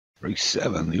Race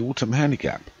 7, the Autumn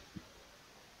Handicap.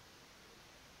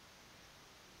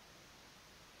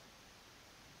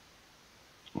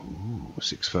 Ooh,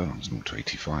 6 furlongs, 0 to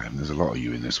 85. There's a lot of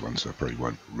you in this one, so I probably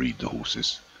won't read the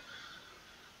horses.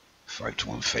 5 to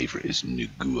 1 favourite is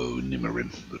Nguo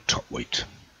Nimarim, the top weight.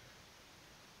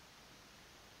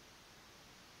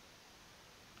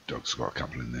 Dog's got a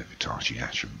couple in there, Vitachi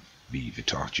Ash and V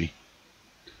Vitachi.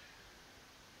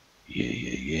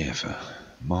 Yeah, for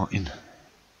Martin.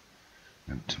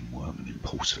 Hampton Worm,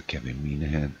 Impulse for Kevin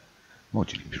Minahan.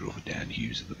 Modular Imperial for Dan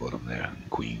Hughes at the bottom there, and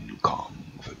Queen Kong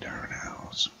for Darren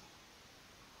Howes.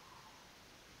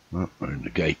 Well, we're in the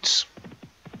gates.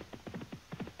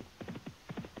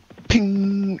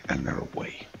 Ping! And they're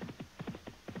away.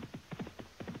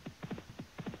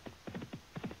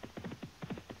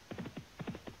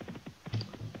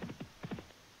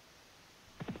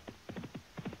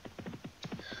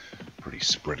 Pretty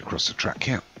spread across the track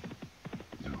here.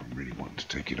 No one really wanted to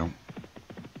take it on.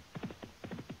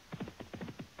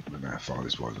 How far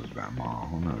this was about a mile.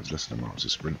 Oh no, it's less than a mile. It's a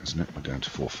sprint, isn't it? We're down to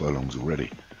 4 furlongs already.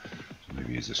 So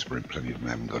maybe it's a sprint. Plenty of them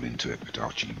haven't got into it.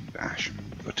 Vitachi Ash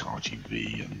and Vitachi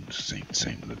V, and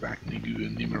same at the back, Nigu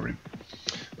and Nimarim.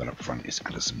 But up front it's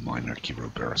Addison Minor,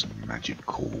 Kiro Barras and Magic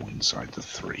Call inside the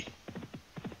 3.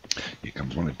 Here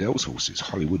comes one of Dell's horses,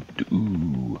 Hollywood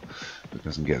Doo. But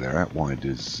doesn't get there. Out wide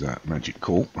is Magic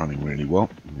Call, running really well.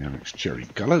 The Alex Cherry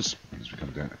Colours. As we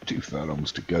come down to 2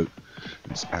 furlongs to go,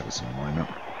 it's Addison Minor.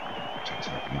 Takes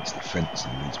it up against the fence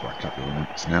and leads by a couple of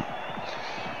lengths now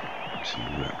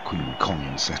to Queen Kong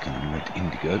in second and Red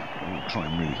Indigo. All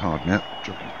trying really hard now.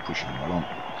 Jockey's pushing well on.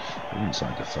 They're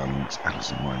inside the furlong. It's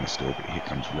Addison Minor still, but here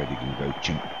comes Red Indigo,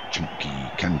 Chunky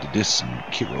Candidus and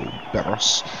Kiro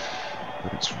Barros.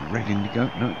 But it's Red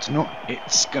Indigo. No, it's not.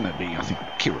 It's going to be, I think,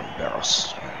 Kiro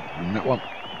Barros. Win that one.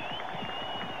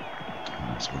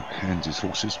 And that's what hands his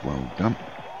horses. Well done.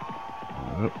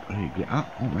 Oh, there you get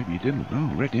up. Oh, maybe you didn't.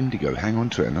 Oh, Red Indigo. Hang on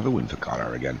to it. Another win for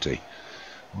Carlo Argenti.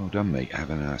 Well done, mate.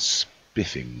 Having a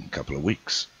spiffing couple of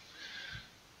weeks.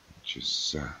 Which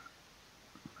is a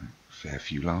fair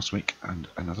few last week. And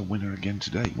another winner again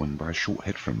today. Won by a short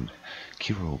head from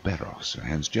Kiro Barros.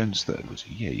 Hans Jones third was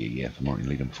yeah for Martin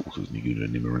Leadham. Fourth was Niguna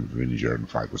Nimarim for Vinegar. And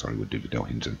 5 was Hollywood Dividel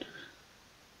Hinton.